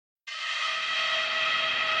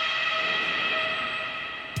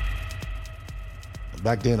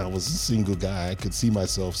back then I was a single guy. I could see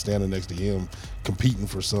myself standing next to him competing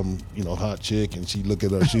for some, hot chick, and she'd look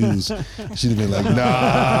at our shoes. She'd have been like,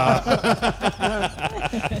 nah.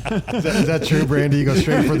 Is that true, Brandee? You go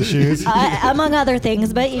straight for the shoes? Among other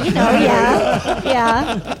things, but yeah.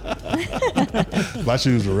 My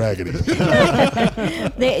shoes were raggedy.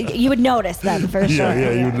 You would notice them for sure.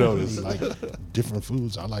 Yeah, you would notice. Like different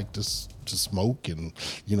foods. I like to smoke and,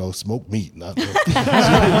 smoke meat, not smoke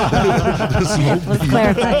Let's meat.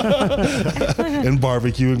 clarify. And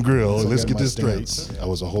barbecue and grill. So Let's got get my this straight. stance. I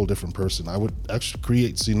was a whole different person. I would actually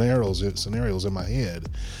create scenarios in my head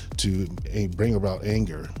to bring about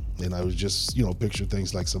anger. And I would just, picture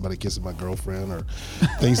things like somebody kissing my girlfriend or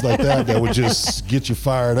things like that would just get you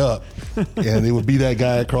fired up. And it would be that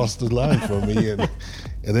guy across the line from me. And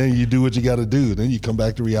then you do what you got to do. Then you come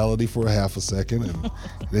back to reality for a half a second, and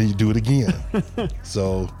then you do it again.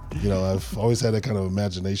 So, I've always had that kind of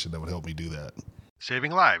imagination that would help me do that.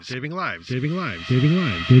 Saving lives. Saving lives. Saving lives. Saving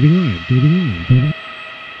lives. Saving lives. Saving lives.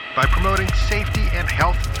 By promoting safety and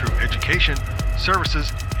health through education,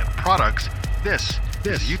 services, and products, this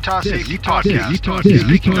is the Utah Safety Podcast.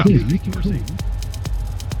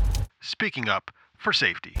 Speaking up for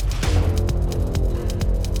safety.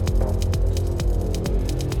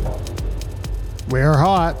 We're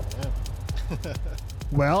hot.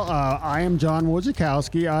 Well, I am John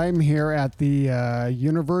Wojciechowski. I'm here at the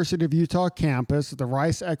University of Utah campus at the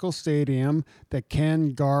Rice-Eccles Stadium, the Ken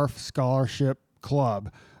Garff Scholarship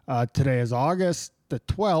Club. Today is August the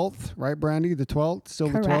 12th, right, Brandee? The 12th? Still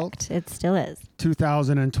Correct. the 12th? It still is.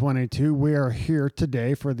 2022. We are here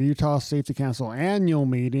today for the Utah Safety Council annual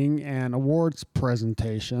meeting and awards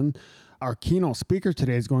presentation. Our keynote speaker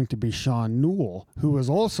today is going to be Shawn Newell, who is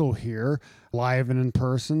also here live and in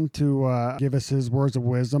person to give us his words of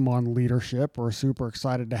wisdom on leadership. We're super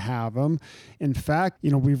excited to have him. In fact, I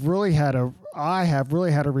have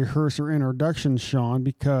really had to rehearse your introduction, Shawn,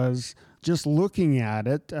 because just looking at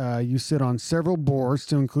it, you sit on several boards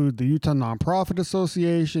to include the Utah Nonprofit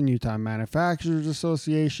Association, Utah Manufacturers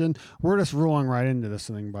Association. We're just rolling right into this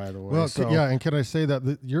thing, by the way. Well, and can I say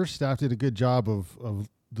that your staff did a good job of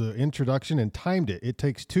the introduction and timed it. It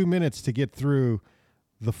takes 2 minutes to get through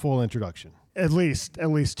the full introduction. At least 2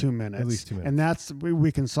 minutes. At least 2 minutes. And that's,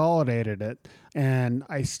 we consolidated it. And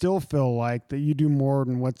I still feel like that you do more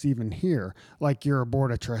than what's even here. Like you're a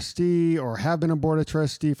board of trustee or have been a board of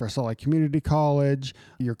trustee for Salt Lake Community College.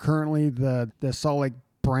 You're currently the Salt Lake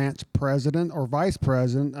branch president or vice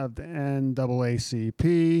president of the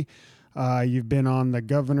NAACP. You've been on the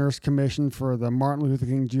Governor's Commission for the Martin Luther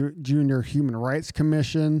King Jr. Human Rights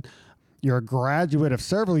Commission. You're a graduate of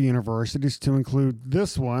several universities to include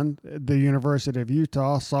this one, the University of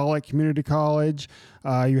Utah, Salt Lake Community College.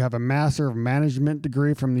 You have a Master of Management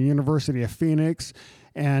degree from the University of Phoenix,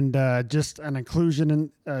 and just an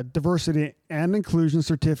inclusion and diversity and inclusion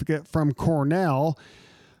certificate from Cornell.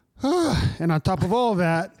 And on top of all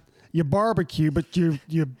that, you barbecue, but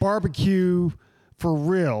you barbecue for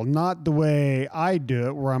real, not the way I do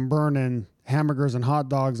it, where I'm burning hamburgers and hot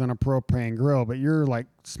dogs on a propane grill, but you're like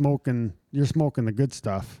smoking the good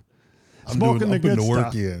stuff. I'm putting the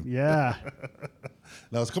work in. Yeah.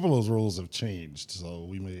 Now, a couple of those rules have changed, so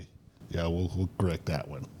we'll correct that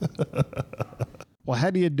one. Well,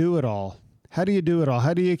 how do you do it all?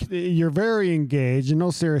 You're very engaged, in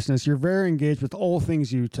all seriousness, you're very engaged with all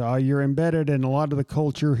things Utah. You're embedded in a lot of the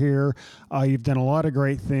culture here. You've done a lot of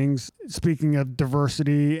great things. Speaking of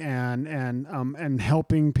diversity and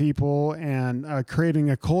helping people and creating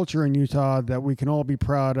a culture in Utah that we can all be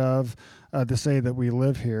proud of, to say that we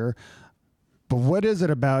live here. But what is it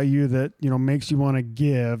about you that, makes you want to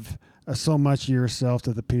give so much of yourself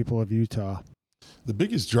to the people of Utah? The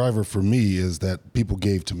biggest driver for me is that people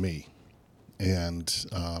gave to me. And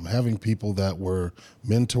having people that were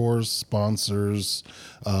mentors, sponsors,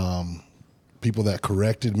 people that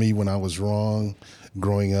corrected me when I was wrong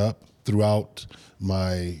growing up throughout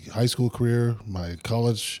my high school career, my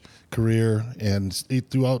college career, and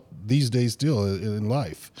throughout these days still in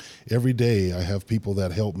life. Every day I have people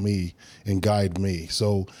that help me and guide me.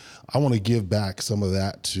 So I want to give back some of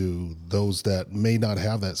that to those that may not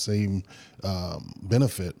have that same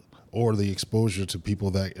benefit or the exposure to people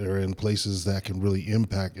that are in places that can really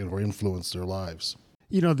impact or influence their lives.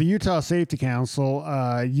 The Utah Safety Council,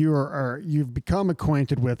 you've become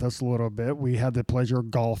acquainted with us a little bit. We had the pleasure of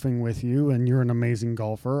golfing with you, and you're an amazing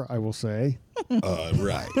golfer, I will say.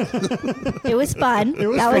 Right. It was fun. That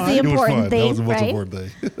was the important thing, That was the most right?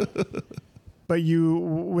 important thing. But you,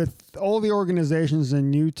 with all the organizations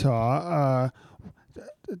in Utah,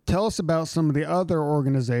 tell us about some of the other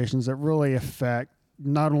organizations that really affect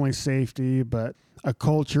not only safety, but a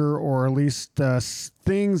culture, or at least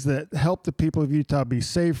things that help the people of Utah be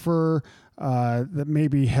safer, that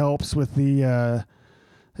maybe helps with the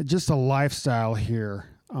just a lifestyle here.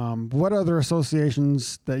 What other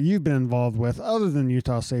associations that you've been involved with, other than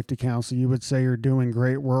Utah Safety Council, you would say are doing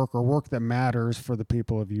great work or work that matters for the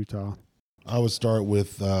people of Utah? I would start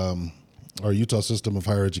with our Utah system of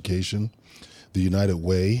higher education, the United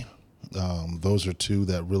Way. Those are two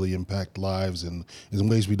that really impact lives in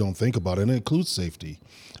ways we don't think about, and it includes safety.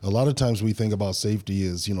 A lot of times we think about safety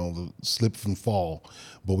as, the slip and fall,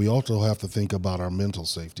 but we also have to think about our mental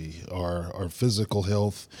safety, our physical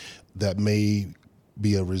health that may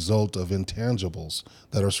be a result of intangibles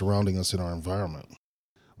that are surrounding us in our environment.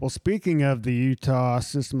 Well, speaking of the Utah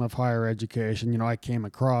system of higher education, I came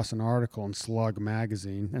across an article in Slug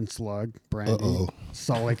magazine, and Slug, Brandee,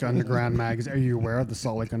 Salt Lake Underground magazine. Are you aware of the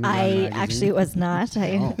Salt Lake Underground magazine? I actually was not.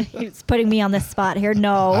 It's putting me on the spot here.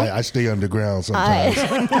 No. I stay underground sometimes.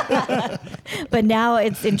 But now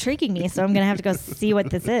it's intriguing me, so I'm going to have to go see what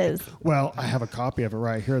this is. Well, I have a copy of it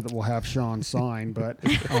right here that we'll have Shawn sign, but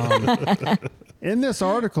in this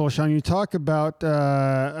article, Shawn, you talk about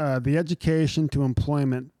the education to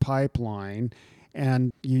employment pipeline,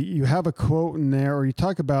 and you have a quote in there, or you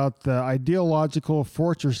talk about the ideological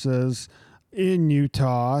fortresses in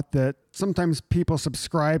Utah that sometimes people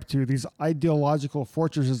subscribe to, these ideological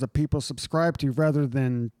fortresses that people subscribe to rather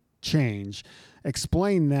than change.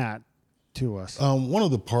 Explain that to us. One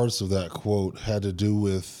of the parts of that quote had to do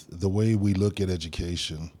with the way we look at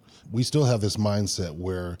education. We still have this mindset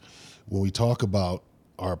where when we talk about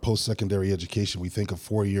our post-secondary education, we think of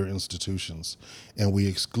four-year institutions, and we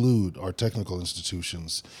exclude our technical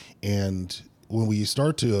institutions. And when we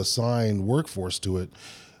start to assign workforce to it,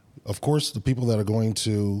 of course, the people that are going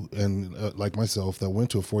to, and like myself, that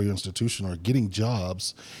went to a four-year institution are getting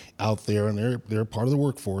jobs out there, and they're part of the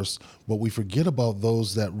workforce. But we forget about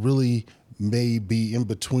those that really may be in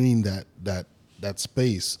between that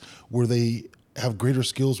space, where they have greater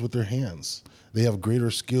skills with their hands. They have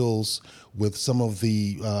greater skills with some of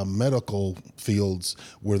the medical fields,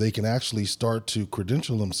 where they can actually start to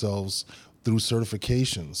credential themselves through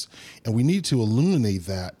certifications. And we need to illuminate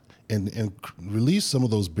that and release some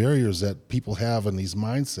of those barriers that people have in these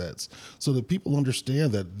mindsets, so that people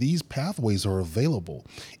understand that these pathways are available,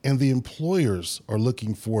 and the employers are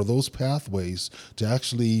looking for those pathways to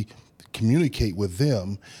actually communicate with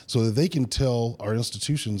them so that they can tell our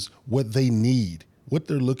institutions what they need, what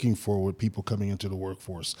they're looking for with people coming into the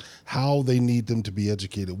workforce, how they need them to be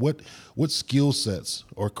educated, what skill sets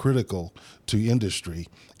are critical to industry.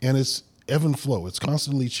 And it's ebb and flow. It's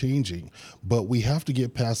constantly changing, but we have to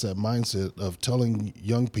get past that mindset of telling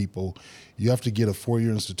young people you have to get a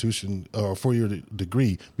four-year institution or a four-year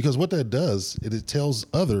degree, because what that does, it tells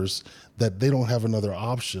others that they don't have another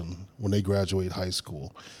option when they graduate high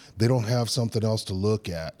school. They don't have something else to look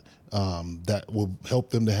at that will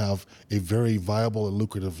help them to have a very viable and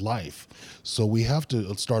lucrative life. So we have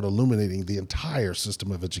to start illuminating the entire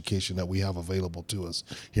system of education that we have available to us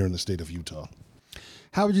here in the state of Utah.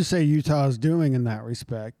 How would you say Utah is doing in that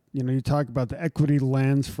respect? You talk about the equity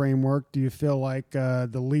lens framework. Do you feel like the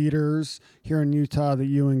leaders here in Utah that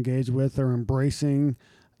you engage with are embracing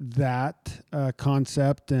that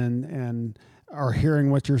concept and are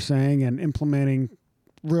hearing what you're saying and implementing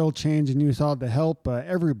real change in Utah to help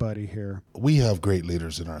everybody here? We have great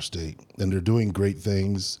leaders in our state, and they're doing great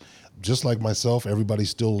things. Just like myself, everybody's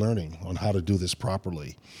still learning on how to do this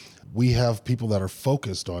properly. We have people that are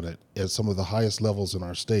focused on it at some of the highest levels in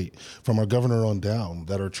our state, from our governor on down,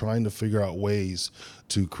 that are trying to figure out ways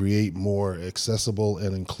to create more accessible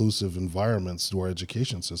and inclusive environments to our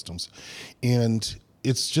education systems. And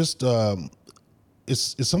it's just,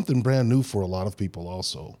 it's something brand new for a lot of people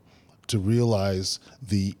also, to realize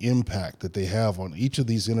the impact that they have on each of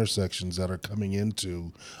these intersections that are coming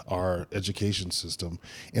into our education system,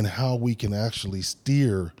 and how we can actually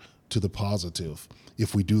steer to the positive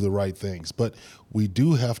if we do the right things. But we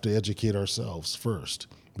do have to educate ourselves first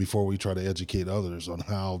before we try to educate others on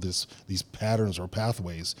how these patterns or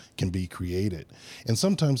pathways can be created. And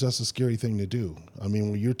sometimes that's a scary thing to do. I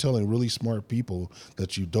mean, when you're telling really smart people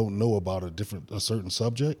that you don't know about a certain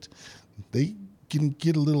subject, they can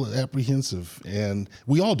get a little apprehensive, and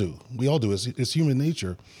we all do. It's human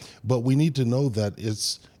nature, but we need to know that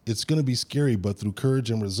it's going to be scary, but through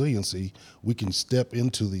courage and resiliency, we can step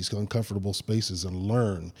into these uncomfortable spaces and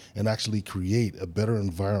learn and actually create a better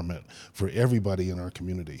environment for everybody in our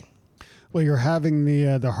community. Well, you're having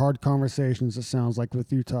the hard conversations, it sounds like,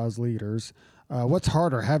 with Utah's leaders. What's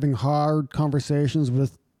harder, having hard conversations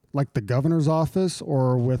with like the governor's office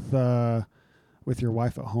or with your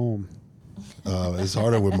wife at home? It's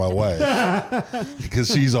harder with my wife because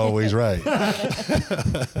she's always right.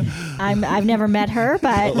 I've never met her,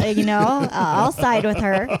 but I'll side with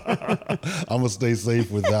her. I'm gonna stay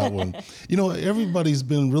safe with that one. Everybody's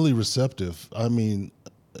been really receptive. I mean,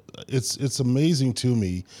 it's amazing to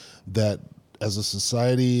me that as a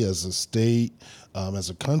society, as a state, as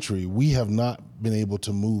a country, we have not been able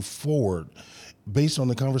to move forward based on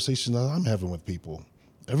the conversation that I'm having with people.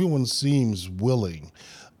 Everyone seems willing.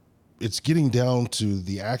 It's getting down to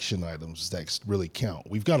the action items that really count.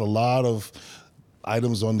 We've got a lot of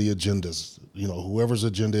items on the agendas, whoever's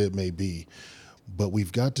agenda it may be, but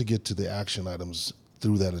we've got to get to the action items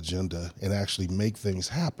through that agenda and actually make things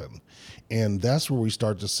happen. And that's where we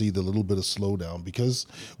start to see the little bit of slowdown, because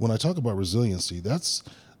when I talk about resiliency, that's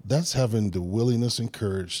having the willingness and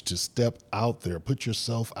courage to step out there, put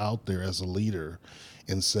yourself out there as a leader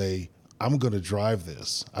and say, I'm going to drive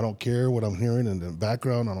this. I don't care what I'm hearing in the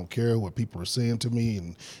background. I don't care what people are saying to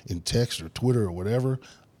me in text or Twitter or whatever.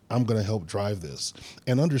 I'm going to help drive this.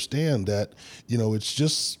 And understand that,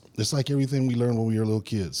 it's like everything we learned when we were little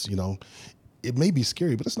kids. It may be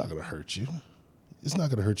scary, but it's not going to hurt you. It's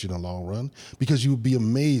not going to hurt you in the long run, because you would be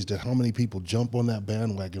amazed at how many people jump on that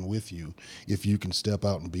bandwagon with you if you can step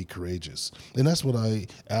out and be courageous. And that's what I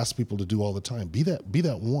ask people to do all the time. Be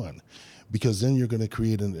that one, because then you're going to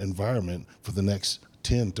create an environment for the next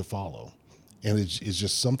 10 to follow. And it's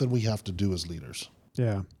just something we have to do as leaders.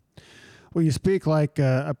 Yeah. Well, you speak like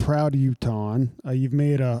a proud Utahn. You've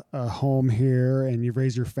made a home here and you've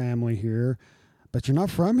raised your family here. But you're not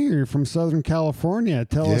from here. You're from Southern California.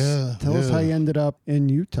 Tell us how you ended up in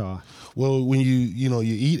Utah. Well, when you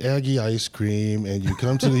eat Aggie ice cream and you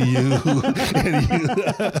come to the U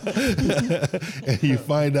and you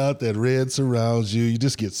find out that red surrounds you, you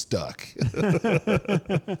just get stuck.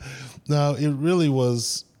 Now, it really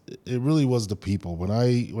was the people. When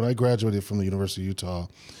I graduated from the University of Utah,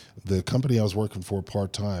 the company I was working for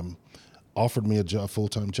part-time offered me a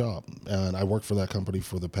full-time job, and I worked for that company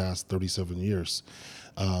for the past 37 years.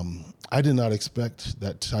 I did not expect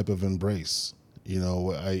that type of embrace.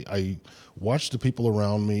 I watched the people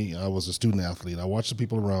around me. I was a student athlete. I watched the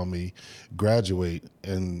people around me graduate,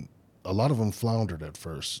 and a lot of them floundered at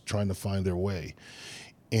first, trying to find their way.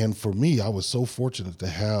 And for me, I was so fortunate to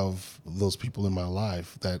have those people in my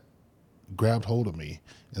life that grabbed hold of me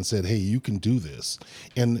and said, hey, you can do this.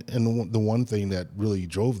 And the one thing that really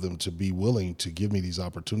drove them to be willing to give me these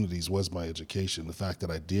opportunities was my education. The fact that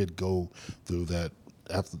I did go through that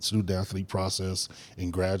student athlete process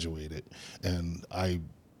and graduated. And I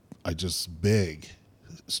just beg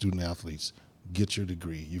student athletes, get your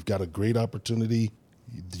degree. You've got a great opportunity.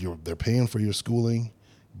 They're paying for your schooling.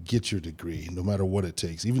 Get your degree, no matter what it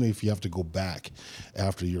takes. Even if you have to go back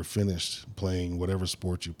after you're finished playing whatever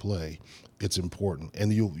sport you play, it's important.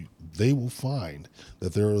 And they will find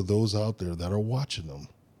that there are those out there that are watching them.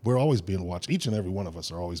 We're always being watched. Each and every one of us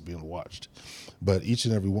are always being watched. But each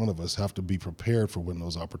and every one of us have to be prepared for when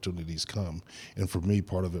those opportunities come. And for me,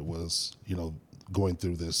 part of it was, going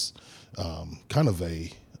through this kind of a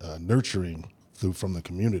nurturing from the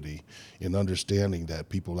community, and understanding that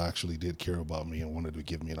people actually did care about me and wanted to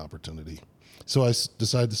give me an opportunity. So I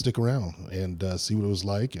decided to stick around and see what it was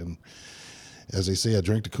like. And as they say, I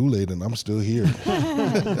drank the Kool-Aid and I'm still here.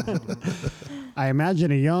 I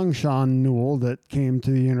imagine a young Shawn Newell that came to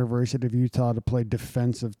the University of Utah to play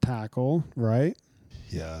defensive tackle, right?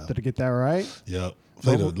 Yeah. Did I get that right? Yeah.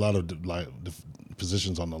 Played a lot of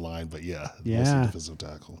positions on the line, but mostly defensive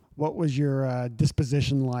tackle. What was your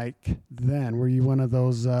disposition like then? Were you one of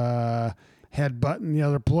those headbutting the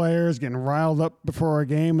other players, getting riled up before a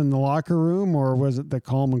game in the locker room, or was it the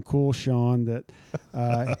calm and cool Shawn that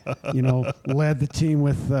led the team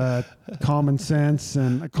with common sense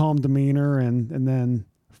and a calm demeanor and then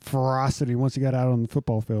ferocity once you got out on the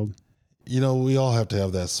football field? We all have to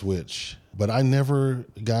have that switch. But I never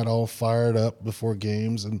got all fired up before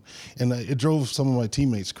games, and it drove some of my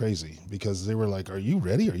teammates crazy because they were like, "Are you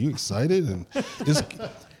ready? Are you excited?" And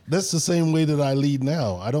that's the same way that I lead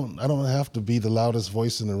now. I don't have to be the loudest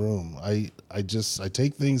voice in the room. I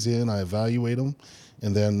take things in, I evaluate them,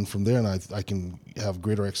 and then from there, I can have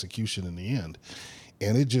greater execution in the end.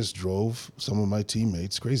 And it just drove some of my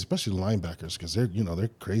teammates crazy, especially the linebackers, because they're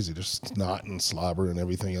crazy. They're snot and slobber and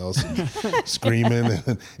everything else, and screaming.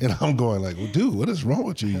 And I'm going like, well, dude, what is wrong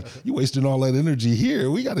with you? You wasting all that energy here.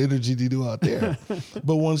 We got energy to do out there.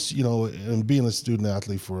 But once, and being a student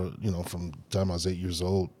athlete for, from the time I was 8 years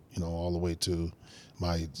old, all the way to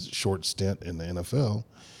my short stint in the NFL,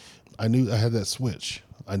 I knew I had that switch.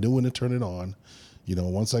 I knew when to turn it on.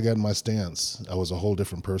 Once I got in my stance, I was a whole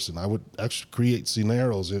different person. I would actually create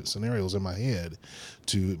scenarios in my head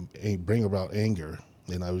to bring about anger.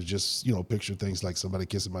 And I would just, picture things like somebody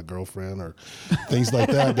kissing my girlfriend or things like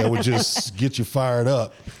that would just get you fired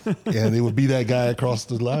up. And it would be that guy across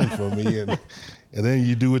the line from me. And then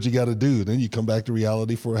you do what you got to do. Then you come back to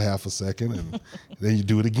reality for a half a second, and then you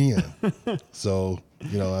do it again. So,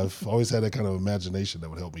 I've always had that kind of imagination that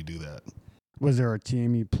would help me do that. Was there a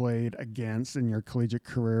team you played against in your collegiate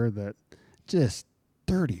career that just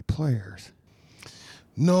dirty players?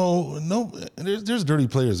 No. There's dirty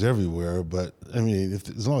players everywhere, but I mean,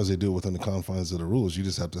 as long as they do it within the confines of the rules, you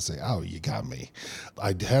just have to say, "Oh, you got me."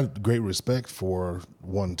 I had great respect for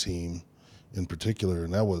one team in particular,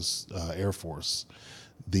 and that was Air Force.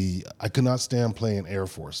 I could not stand playing Air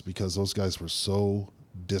Force because those guys were so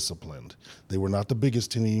disciplined. They were not the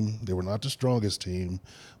biggest team, they were not the strongest team,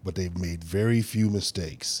 but they made very few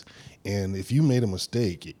mistakes. And if you made a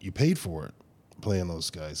mistake, you paid for it playing those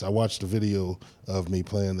guys. I watched a video of me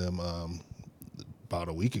playing them about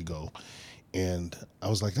a week ago, and I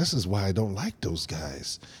was like, this is why I don't like those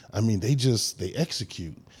guys. I mean, they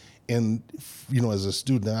execute. And, as a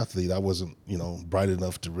student athlete, I wasn't, bright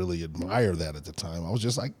enough to really admire that at the time. I was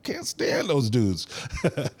just like, can't stand those dudes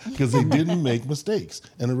because they didn't make mistakes.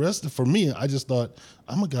 And the rest, for me, I just thought,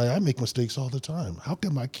 I'm a guy, I make mistakes all the time. How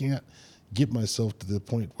come I can't get myself to the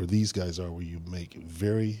point where these guys are, where you make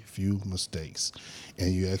very few mistakes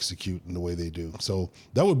and you execute in the way they do? So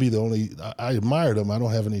that would be the only, I admired them. I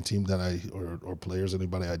don't have any team that or players,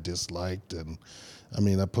 anybody I disliked. And I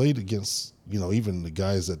mean, I played against, even the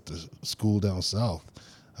guys at the school down south.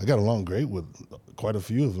 I got along great with quite a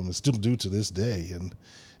few of them and still do to this day. And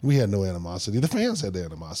we had no animosity. The fans had the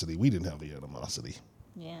animosity. We didn't have the animosity.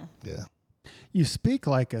 Yeah. Yeah. You speak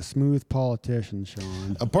like a smooth politician,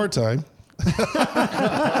 Shawn. A part-time.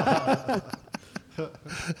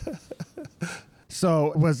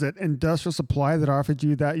 So was it Industrial Supply that offered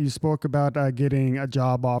you that? You spoke about getting a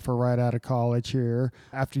job offer right out of college here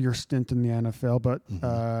after your stint in the NFL, but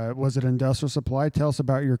was it Industrial Supply? Tell us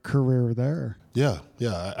about your career there. Yeah.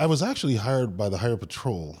 I was actually hired by the Highway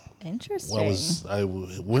Patrol. Interesting. I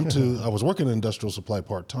was working in Industrial Supply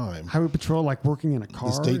part-time. Highway Patrol, like working in a car?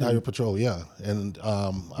 The state Highway Patrol, yeah. And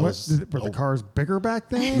were the cars bigger back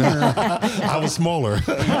then? I was smaller.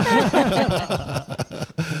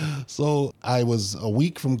 So I was a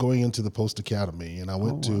week from going into the Post Academy, and I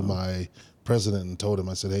went to my president and told him,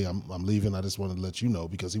 I said, hey, I'm leaving. I just wanted to let you know,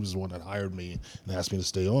 because he was the one that hired me and asked me to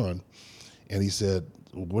stay on. And he said,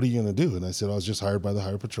 what are you going to do? And I said, I was just hired by the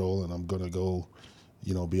Highway Patrol, and I'm going to go,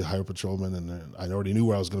 be a highway patrolman. And I already knew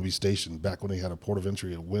where I was going to be stationed. Back when they had a port of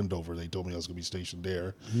entry at Wendover, they told me I was going to be stationed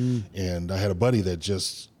there. And I had a buddy that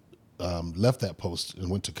just left that post and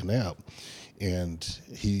went to Kanab. And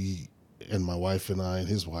he and my wife and I and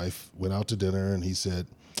his wife went out to dinner, and he said,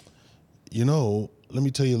 let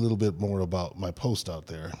me tell you a little bit more about my post out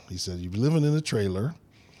there. He said, you're living in a trailer.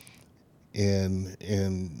 And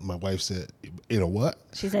my wife said, what?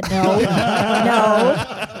 She said, no.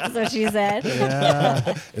 No. So she said.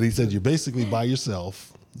 Yeah. And he said, you're basically by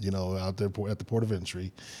yourself, out there at the port of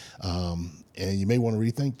entry. And you may want to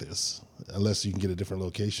rethink this unless you can get a different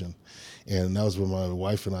location. And that was when my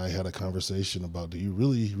wife and I had a conversation about, do you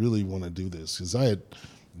really, really want to do this? Because I had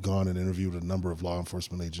gone and interviewed a number of law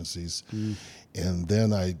enforcement agencies. And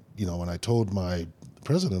then when I told my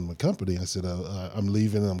president of the company, I said, I'm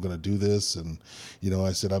leaving and I'm going to do this. And,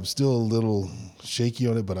 I said, I'm still a little shaky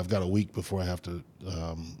on it, but I've got a week before I have to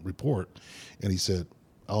report. And he said,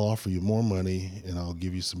 I'll offer you more money and I'll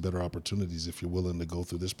give you some better opportunities if you're willing to go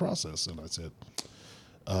through this process. And I said,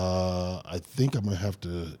 I think I'm going to have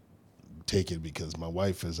to take it, because my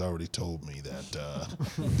wife has already told me that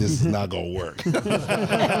this is not going to work.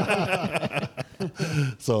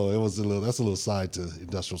 So that's a little side to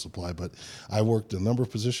Industrial Supply, but I worked a number of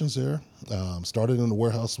positions there. Started in the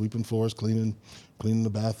warehouse, sweeping floors, cleaning the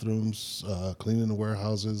bathrooms, cleaning the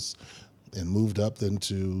warehouses, and moved up then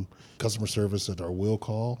to customer service at our will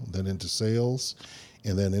call, then into sales,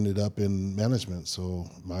 and then ended up in management. So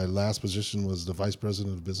my last position was the vice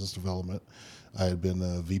president of business development. I had been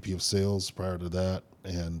a VP of sales prior to that,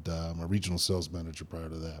 and a regional sales manager prior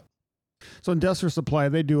to that. So Industrial Supply,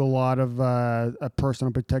 they do a lot of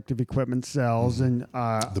personal protective equipment sales, and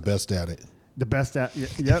the best at it. The best at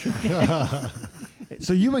yep.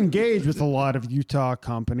 So you engage with a lot of Utah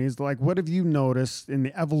companies. Like, what have you noticed in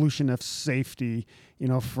the evolution of safety,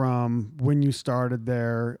 from when you started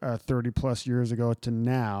there 30 plus years ago to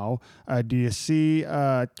now? Do you see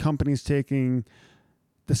companies taking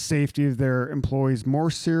the safety of their employees more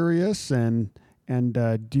serious? And And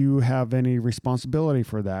do you have any responsibility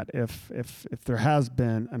for that if there has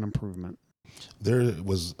been an improvement?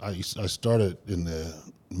 I started in the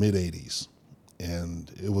mid 80s,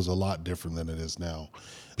 and it was a lot different than it is now.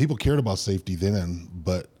 People cared about safety then,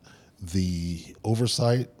 but the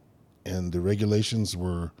oversight and the regulations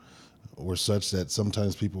were such that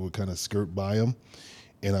sometimes people would kind of skirt by them.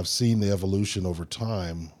 And I've seen the evolution over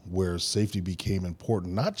time where safety became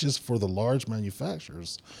important, not just for the large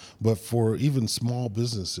manufacturers, but for even small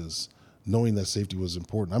businesses, knowing that safety was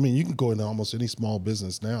important. I mean, you can go into almost any small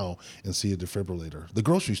business now and see a defibrillator. The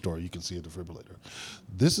grocery store, you can see a defibrillator.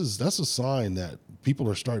 That's a sign that people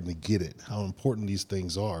are starting to get it, how important these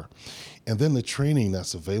things are. And then the training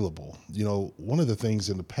that's available. You know, one of the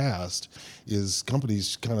things in the past is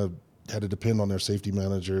companies kind of had to depend on their safety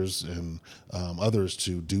managers and others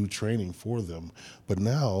to do training for them. But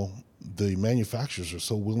now the manufacturers are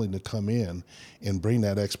so willing to come in and bring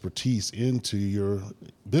that expertise into your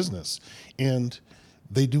business. And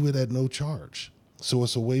they do it at no charge. So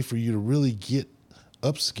it's a way for you to really get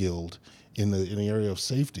upskilled in the area of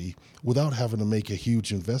safety without having to make a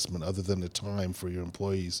huge investment other than the time for your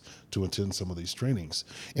employees to attend some of these trainings.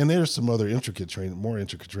 And there's some other more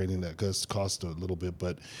intricate training that does cost a little bit,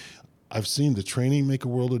 but I've seen the training make a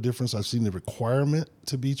world of difference. I've seen the requirement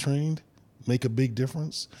to be trained make a big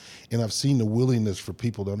difference. And I've seen the willingness for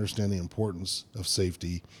people to understand the importance of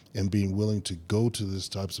safety and being willing to go to these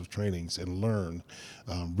types of trainings and learn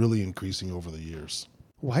really increasing over the years.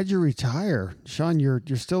 Why'd you retire? Shawn, you're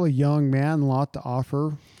still a young man, a lot to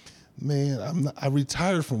offer. Man, I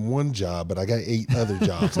retired from one job, but I got 8 other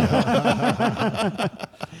jobs now.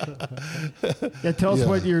 Yeah, tell us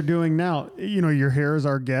what you're doing now. You know, you're here as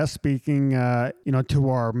our guest speaking, to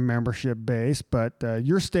our membership base, but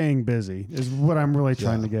you're staying busy is what I'm really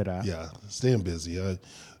trying to get at. Yeah, staying busy. A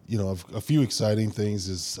few exciting things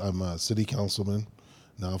is I'm a city councilman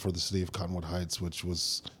now for the city of Cottonwood Heights, which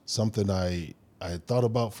was something I had thought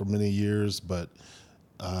about for many years, but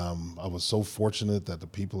I was so fortunate that the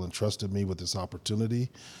people entrusted me with this opportunity.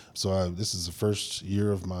 So this is the first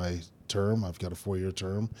year of my term. I've got a 4-year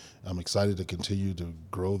term. I'm excited to continue to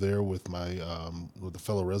grow there with with the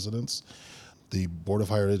fellow residents. The Board of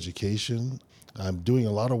Higher Education, I'm doing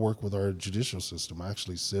a lot of work with our judicial system. I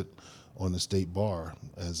actually sit on the state bar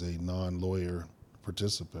as a non-lawyer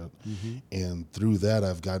participant. Mm-hmm. And through that,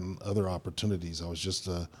 I've gotten other opportunities. I was just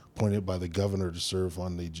appointed by the governor to serve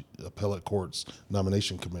on the appellate court's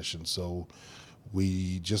nomination commission. So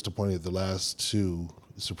we just appointed the last 2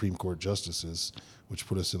 Supreme Court justices, which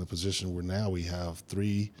put us in a position where now we have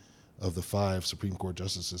 3 of the 5 Supreme Court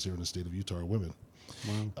justices here in the state of Utah are women.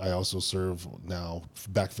 Wow. I also serve now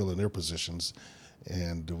backfilling their positions,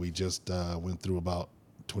 and we just went through about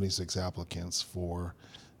 26 applicants for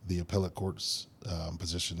the appellate court's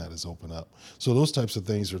position that is open up. So those types of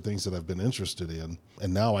things are things that I've been interested in,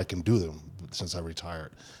 and now I can do them since I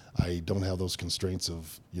retired. I don't have those constraints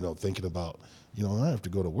of, thinking about, I have to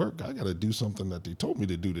go to work. I got to do something that they told me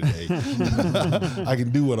to do today. I can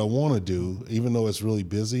do what I want to do, even though it's really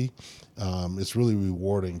busy. It's really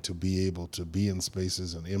rewarding to be able to be in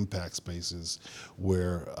spaces and impact spaces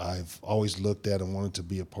where I've always looked at and wanted to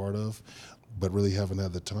be a part of, but really haven't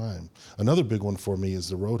had the time. Another big one for me is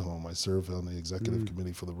the Road Home. I serve on the executive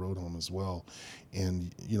committee for the Road Home as well.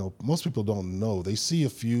 And, most people don't know. They see a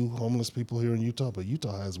few homeless people here in Utah, but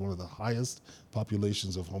Utah has one of the highest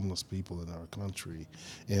populations of homeless people in our country.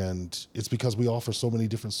 And it's because we offer so many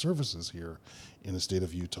different services here in the state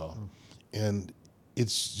of Utah. And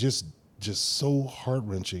it's just so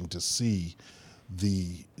heart-wrenching to see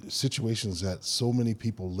the situations that so many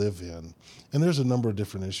people live in. And there's a number of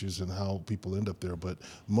different issues in how people end up there, but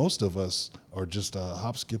most of us are just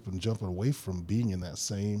hop, skip, and jumping away from being in that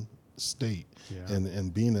same state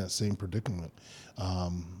and being in that same predicament.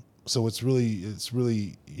 So it's really,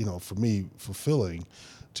 for me, fulfilling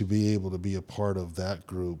to be able to be a part of that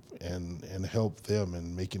group and help them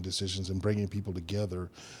in making decisions and bringing people together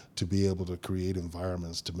to be able to create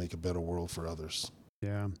environments to make a better world for others.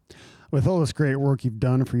 Yeah. With all this great work you've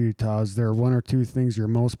done for Utah, is there 1 or 2 things you're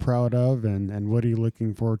most proud of, and what are you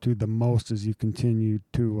looking forward to the most as you continue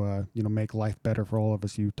to make life better for all of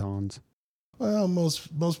us Utahns? Well,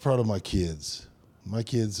 most proud of my kids. My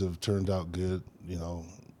kids have turned out good,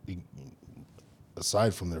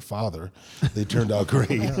 aside from their father, they turned out great.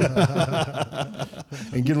 And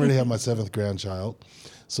getting ready to have my 7th grandchild.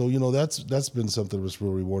 So, that's been something that was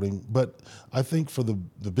real rewarding. But I think for the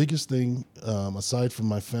biggest thing, aside from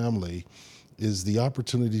my family, is the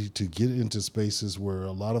opportunity to get into spaces where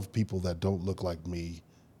a lot of people that don't look like me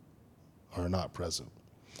are not present.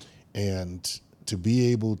 And to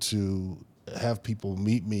be able to have people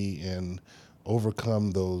meet me in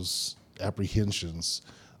overcome those apprehensions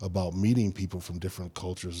about meeting people from different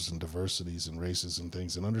cultures and diversities and races and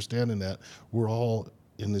things, and understanding that we're all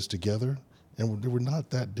in this together and we're not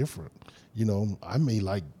that different. You know, I may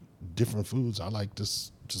like different foods. I like to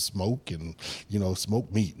smoke and, you know,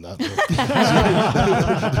 smoke meat, not smoke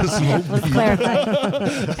Let's meat.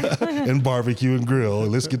 clarify. And barbecue and grill.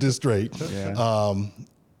 Let's get this straight. Yeah.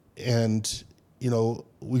 And, you know,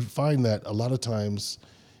 we find that a lot of times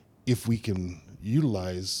if we can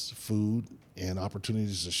utilize food and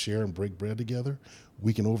opportunities to share and break bread together,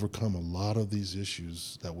 we can overcome a lot of these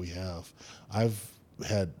issues that we have. I've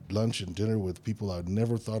had lunch and dinner with people I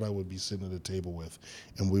never thought I would be sitting at a table with.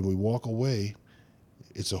 And when we walk away,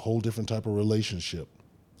 it's a whole different type of relationship.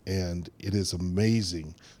 And it is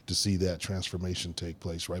amazing to see that transformation take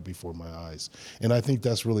place right before my eyes. And I think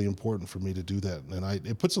that's really important for me to do that. And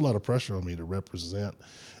it puts a lot of pressure on me to represent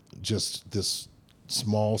just this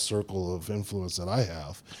small circle of influence that I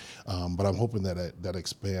have. But I'm hoping that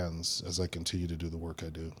expands as I continue to do the work I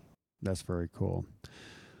do. That's very cool.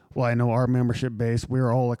 Well, I know our membership base,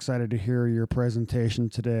 we're all excited to hear your presentation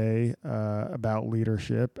today about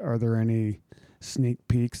leadership. Are there any sneak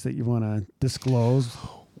peeks that you want to disclose?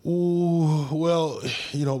 Ooh, well,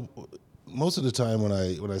 you know, most of the time when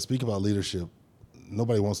I speak about leadership,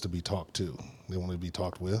 nobody wants to be talked to. They want to be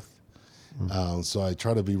talked with. So I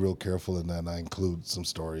try to be real careful in that, and I include some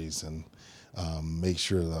stories and make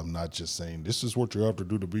sure that I'm not just saying, this is what you have to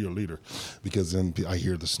do to be a leader, because then I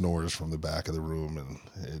hear the snores from the back of the room,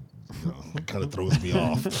 and it kind of throws me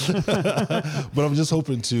off. But I'm just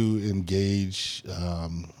hoping to engage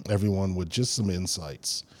everyone with just some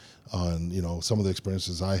insights on, you know, some of the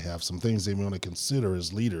experiences I have, some things they want to consider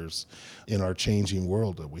as leaders in our changing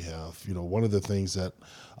world that we have. You know, one of the things that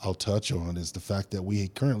I'll touch on is the fact that we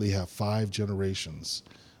currently have 5 generations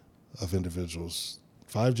of individuals,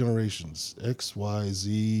 5 generations, X, Y,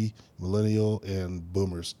 Z, millennial, and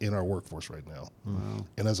boomers in our workforce right now. Wow.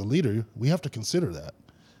 And as a leader, we have to consider that.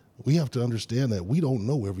 We have to understand that we don't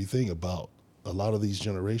know everything about a lot of these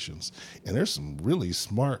generations. And there's some really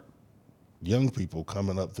smart young people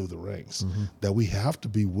coming up through the ranks that we have to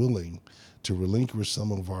be willing to relinquish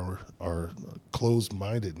some of our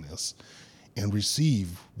closed-mindedness and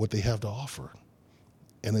receive what they have to offer.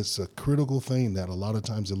 And it's a critical thing that a lot of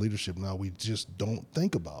times in leadership now we just don't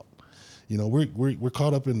think about. You know, we're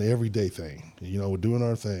caught up in the everyday thing. You know, we're doing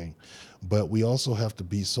our thing, but we also have to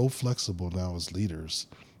be so flexible now as leaders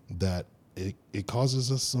that it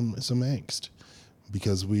causes us some angst,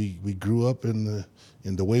 because we grew up in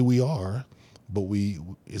the way we are, but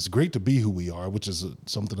it's great to be who we are, which is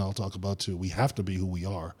something I'll talk about too. We have to be who we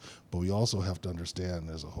are, but we also have to understand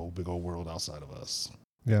there's a whole big old world outside of us.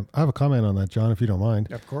 Yeah, I have a comment on that, John, if you don't mind.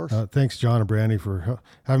 Of course. Thanks, John and Brandee, for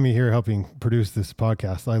having me here helping produce this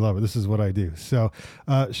podcast. I love it. This is what I do. So,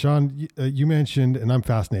 Shawn, you mentioned, and I'm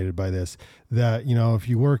fascinated by this, that, you know, if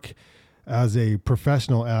you work as a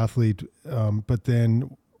professional athlete, but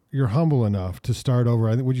then you're humble enough to start over,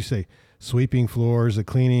 I think, would you say, sweeping floors,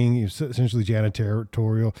 cleaning, essentially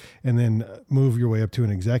janitorial, and then move your way up to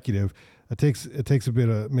an executive, it takes a bit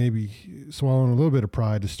of maybe swallowing a little bit of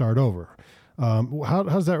pride to start over. How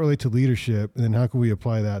does that relate to leadership, and then how can we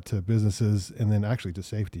apply that to businesses and then actually to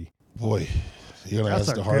safety? Boy, you're going to That's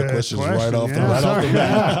ask a the hard good questions question, right off yeah. the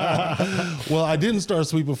bat. Well, I didn't start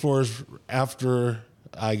sweeping floors after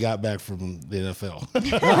I got back from the NFL.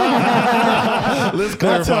 Let's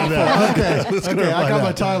clarify that. Okay, I got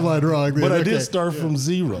my timeline wrong. But I did start from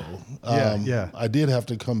zero. Yeah. I did have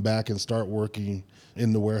to come back and start working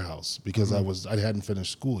in the warehouse because I hadn't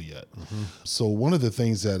finished school yet. So one of the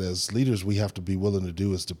things that as leaders we have to be willing to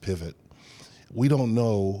do is to pivot. We don't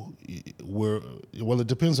know it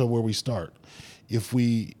depends on where we start. If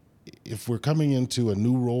we're coming into a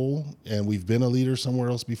new role and we've been a leader somewhere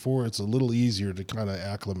else before, it's a little easier to kind of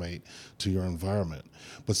acclimate to your environment.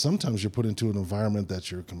 But sometimes you're put into an environment that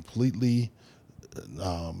you're completely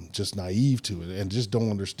just naive to it and just don't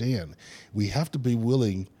understand. We have to be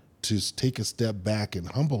willing to take a step back and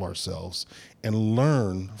humble ourselves and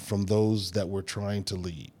learn from those that we're trying to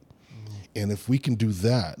lead. And if we can do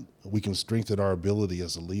that, we can strengthen our ability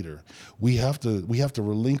as a leader. We have to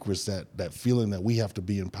relinquish that feeling that we have to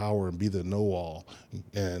be in power and be the know-all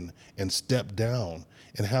and step down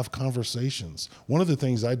and have conversations. One of the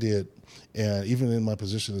things I did, and even in my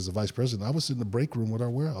position as a vice president, I would sit in the break room with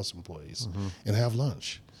our warehouse employees and have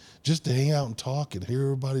lunch, just to hang out and talk and hear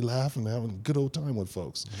everybody laugh and having a good old time with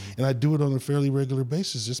folks. And I do it on a fairly regular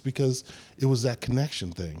basis just because it was that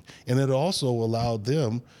connection thing. And it also allowed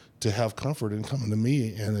them to have comfort in coming to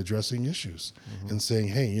me and addressing issues and saying,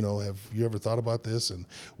 hey, you know, have you ever thought about this? And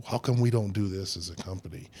how come we don't do this as a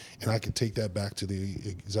company? And I could take that back to the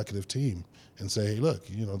executive team and say, hey, look,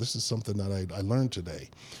 you know, this is something that I learned today.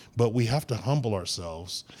 But we have to humble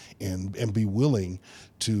ourselves and be willing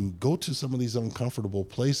to go to some of these uncomfortable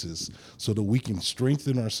places so that we can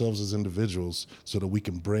strengthen ourselves as individuals so that we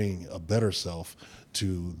can bring a better self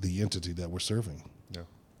to the entity that we're serving.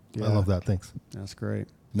 I love that. Thanks. That's great.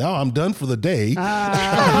 Now I'm done for the day.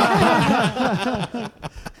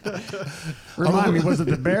 Remind me, was it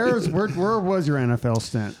the Bears? Where was your NFL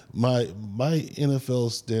stint? My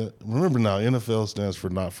NFL stand. Remember now, NFL stands for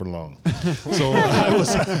not for long. So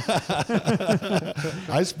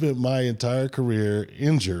I spent my entire career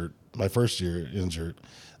injured. My first year injured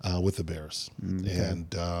with the Bears,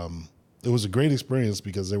 and it was a great experience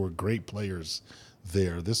because there were great players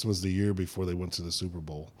there. This was the year before they went to the Super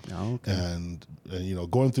Bowl. Oh, okay. And you know,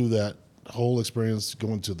 going through that whole experience,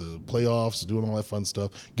 going to the playoffs, doing all that fun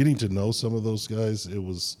stuff, getting to know some of those guys, it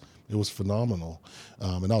was phenomenal.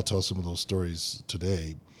 And I'll tell some of those stories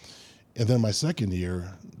today. And then my second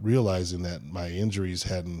year, realizing that my injuries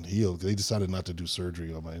hadn't healed, they decided not to do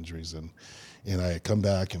surgery on my injuries. And I had come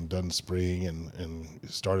back and done spring and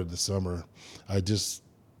started the summer. I just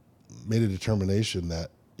made a determination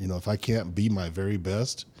that, you know, if I can't be my very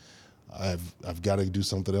best, I've got to do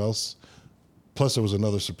something else. Plus, there was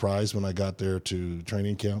another surprise when I got there to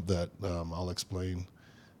training camp that I'll explain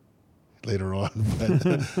later on. But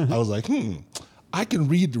I was like, I can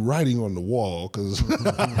read the writing on the wall,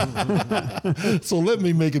 so let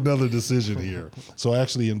me make another decision here. So I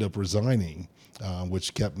actually ended up resigning,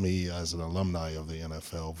 which kept me as an alumni of the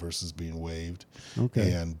NFL versus being waived.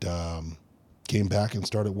 Okay. And came back and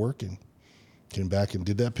started working. Came back and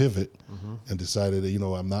did that pivot and decided that, you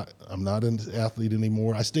know, I'm not an athlete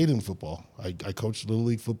anymore. I stayed in football. I coached Little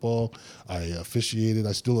League football. I officiated.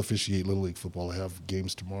 I still officiate Little League football. I have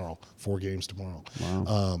games tomorrow, 4 games tomorrow.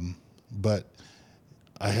 Wow. But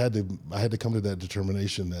I had to come to that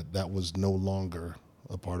determination that was no longer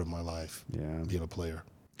a part of my life, being a player.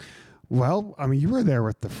 Well, I mean, you were there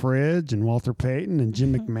with the Fridge and Walter Payton and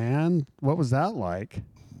Jim McMahon. What was that like?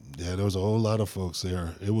 Yeah, there was a whole lot of folks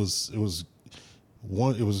there. It was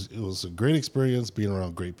a great experience being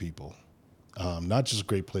around great people, not just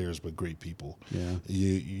great players, but great people. Yeah.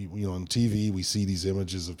 You know, on TV we see these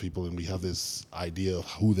images of people and we have this idea of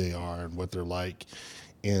who they are and what they're like,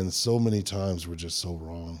 and so many times we're just so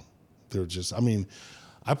wrong. They're just, I mean,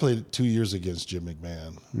 I played 2 years against Jim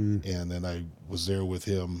McMahon, and then I was there with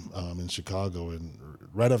him in Chicago, and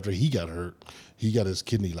right after he got hurt, he got his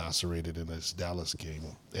kidney lacerated in his Dallas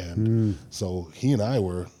game, and so he and I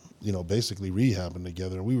were, you know, basically rehabbing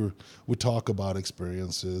together. And we would talk about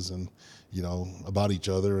experiences and, you know, about each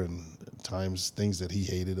other and times things that he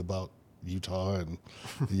hated about Utah and,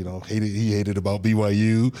 you know, he hated about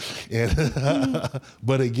BYU. And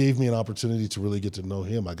but it gave me an opportunity to really get to know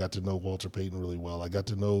him. I got to know Walter Payton really well. I got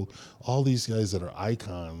to know all these guys that are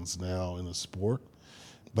icons now in the sport,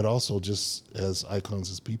 but also just as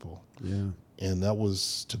icons as people. Yeah. And that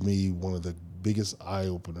was, to me, one of the biggest eye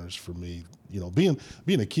openers for me. You know, being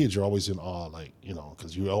a kid, you're always in awe, like, you know,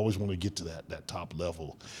 because you always want to get to that top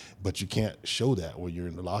level, but you can't show that when you're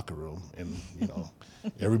in the locker room, and you know,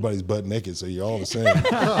 everybody's butt naked, so you're all the same.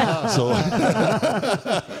 So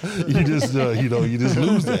you just you just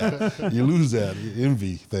lose that. You lose that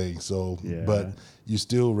envy thing. So, but you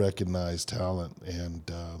still recognize talent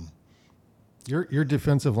and Your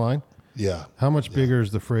defensive line. Yeah. How much bigger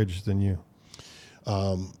is the Fridge than you?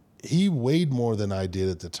 He weighed more than I did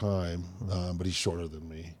at the time, but he's shorter than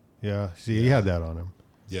me. Yeah. See, he had that on him.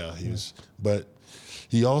 Yeah, he was. But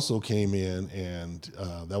he also came in, and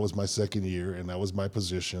that was my second year, and that was my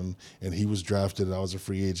position. And he was drafted, and I was a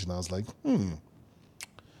free agent. I was like,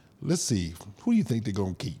 let's see, who do you think they're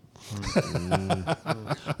gonna keep?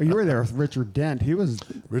 You were there with Richard Dent. He was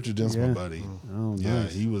Richard Dent's my buddy. Oh, nice. Yeah,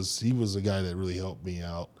 he was a guy that really helped me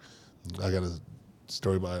out. I got a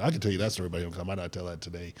story about. I can tell you that story about him. I might not tell that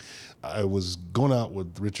today. I was going out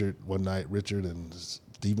with Richard one night. Richard and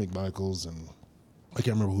Steve McMichaels, and I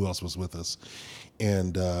can't remember who else was with us.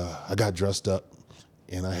 And I got dressed up,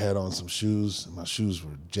 and I had on some shoes. And my shoes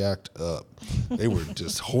were jacked up. They were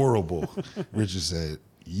just horrible. Richard said,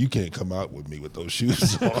 "You can't come out with me with those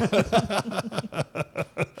shoes on."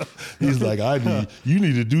 He's like, you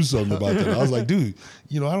need to do something about that. I was like, dude,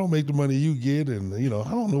 I don't make the money you get, and I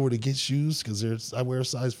don't know where to get shoes because I wear a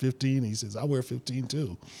size 15. He says I wear 15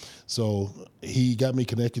 too. So he got me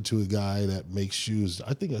connected to a guy that makes shoes.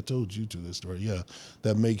 I think I told you to this story. Yeah,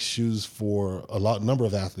 that makes shoes for number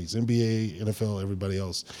of athletes, NBA, NFL, everybody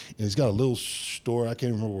else. And he's got a little store. I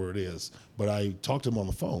can't remember where it is, but I talked to him on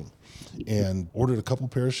the phone and ordered a couple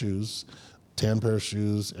pair of shoes. Tan pair of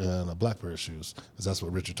shoes and a black pair of shoes, because that's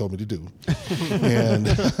what Richard told me to do. And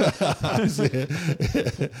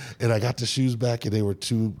and I got the shoes back, and they were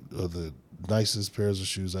two of the nicest pairs of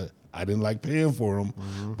shoes. I didn't like paying for them,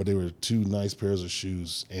 but they were two nice pairs of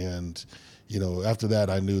shoes. And after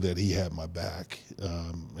that, I knew that he had my back,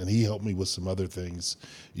 and he helped me with some other things,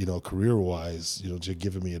 career-wise, just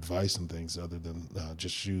giving me advice and things other than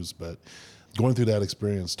just shoes. But going through that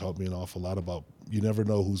experience taught me an awful lot about you never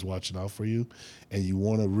know who's watching out for you, and you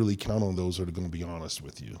want to really count on those that are going to be honest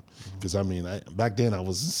with you. Because, back then I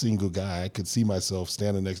was a single guy. I could see myself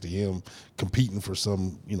standing next to him competing for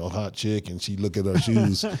some, hot chick, and she'd look at her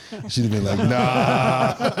shoes. She'd have been like,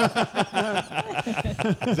 nah.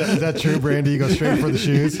 Is that true, Brandee? You go straight for the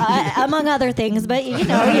shoes? Among other things, but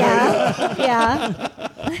yeah.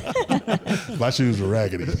 My shoes were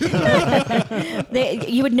raggedy.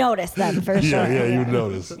 You would notice them for sure. Yeah, you would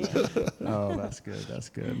notice. Oh, that's good. That's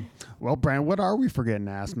good. Well, Brand, what are we forgetting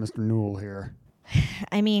to ask Mr. Newell here?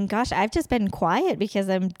 Gosh, I've just been quiet because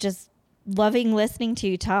I'm just loving listening to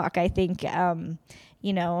you talk. I think, getting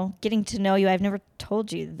to know you, I've never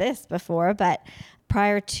told you this before, but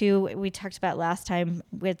prior to, we talked about last time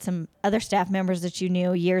with some other staff members that you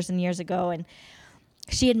knew years and years ago, and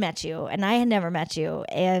she had met you and I had never met you,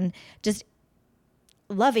 and just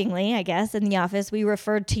lovingly, I guess, in the office, we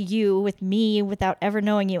referred to you with me without ever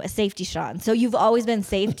knowing you as Safety Shawn. So you've always been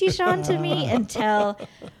Safety Shawn to me until,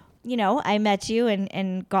 I met you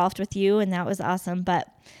and golfed with you, and that was awesome. But,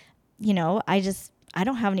 I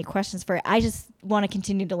don't have any questions for it. I just want to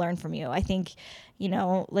continue to learn from you. I think,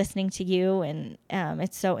 listening to you, and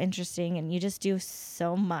it's so interesting, and you just do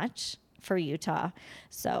so much for Utah.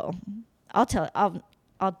 So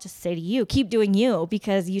I'll just say to you, keep doing you,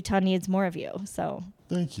 because Utah needs more of you. So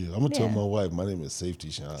thank you. I'm going to tell my wife, my name is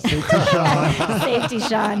Safety Shawn. Safety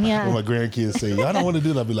Shawn, yeah. When my grandkids say, I don't want to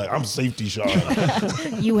do that, I'll be like, I'm Safety Shawn.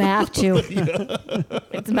 You have to.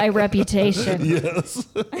 It's my reputation. Yes.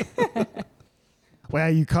 Well,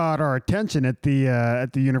 you caught our attention at the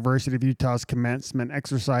University of Utah's commencement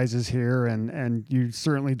exercises here, and you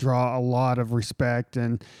certainly draw a lot of respect,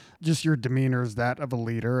 and just your demeanor is that of a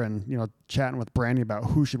leader. And chatting with Brandee about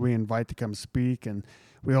who should we invite to come speak, and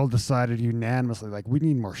we all decided unanimously, like, we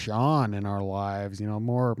need more Shawn in our lives.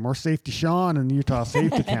 More Safety Shawn in the Utah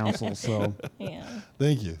Safety Council. So yeah.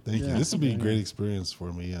 Thank you. This will be a great experience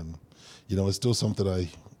for me, and it's still something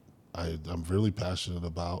I'm really passionate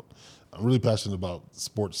about. I'm really passionate about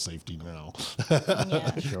sports safety now,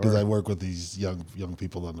 because I work with these young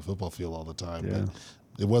people on the football field all the time. Yeah. But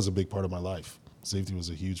it was a big part of my life. Safety was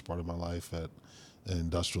a huge part of my life at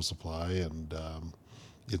Industrial Supply, and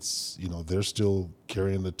it's they're still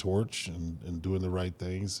carrying the torch and doing the right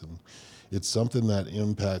things, and it's something that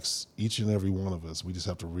impacts each and every one of us. We just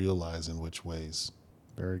have to realize in which ways.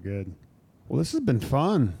 very good. Well, this has been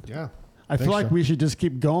fun. Yeah. I feel like we should just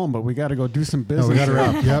keep going, but we got to go do some business. No, we got to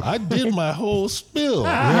wrap. Yep. I did my whole spill.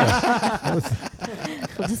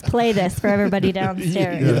 We'll just play this for everybody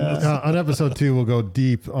downstairs. Yeah. On episode 2, we'll go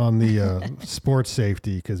deep on the sports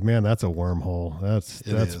safety, because, man, that's a wormhole. That's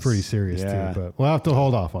pretty serious, too. But we'll have to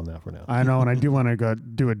hold off on that for now. I know, and I do want to go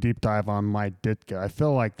do a deep dive on Mike Ditka. I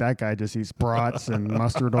feel like that guy just eats brats and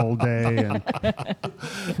mustard all day. And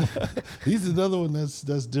He's another one that's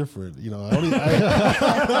different.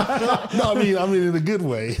 I mean in a good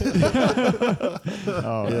way. that's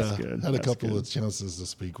good. Had a couple of chances to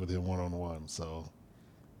speak with him one-on-one, so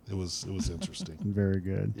it was interesting. Very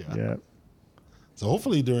good. Yeah. So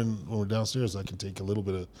hopefully when we're downstairs, I can take a little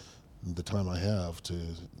bit of the time I have to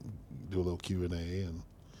do a little Q&A, and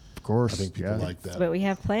Of course. I think people like that. That's what we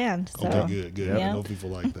have planned. So. Okay, good. Yeah. I know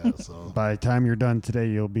people like that. So By the time you're done today,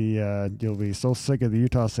 you'll be so sick of the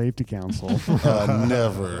Utah Safety Council.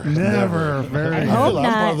 never. Very. I hope feel I'm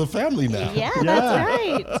not. part of the family now. Yeah, that's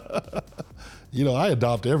right. I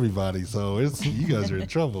adopt everybody, so you guys are in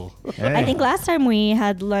trouble. Hey. I think last time we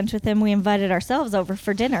had lunch with him, we invited ourselves over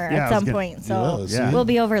for dinner Yeah, at some point. So Yeah. we'll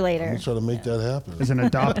be over I'm later. gonna try to make that happen. As an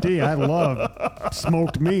adoptee, I love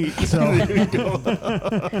smoked meat. So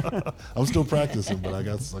I'm still practicing, but I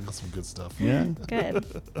got some good stuff. yeah. Good.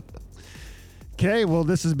 Okay, well,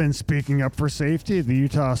 this has been Speaking Up for Safety, the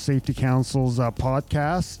Utah Safety Council's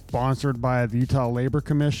podcast, sponsored by the Utah Labor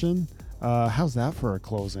Commission. How's that for a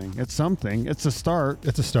closing? It's something. It's a start.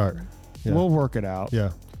 It's a start. Yeah. We'll work it out.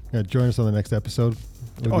 Yeah. Join us on the next episode.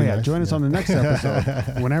 Oh, yeah. Nice. Join us on the next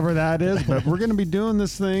episode, whenever that is. But we're going to be doing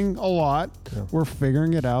this thing a lot. Yeah. We're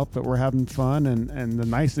figuring it out, but we're having fun. And the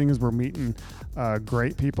nice thing is we're meeting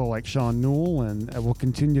great people like Shawn Newell, and we'll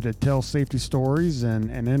continue to tell safety stories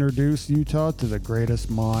and introduce Utah to the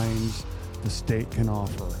greatest minds the state can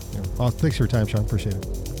offer. Yeah. Well, thanks for your time, Shawn. Appreciate it.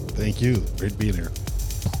 Thank you. Great being here.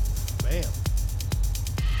 Bam.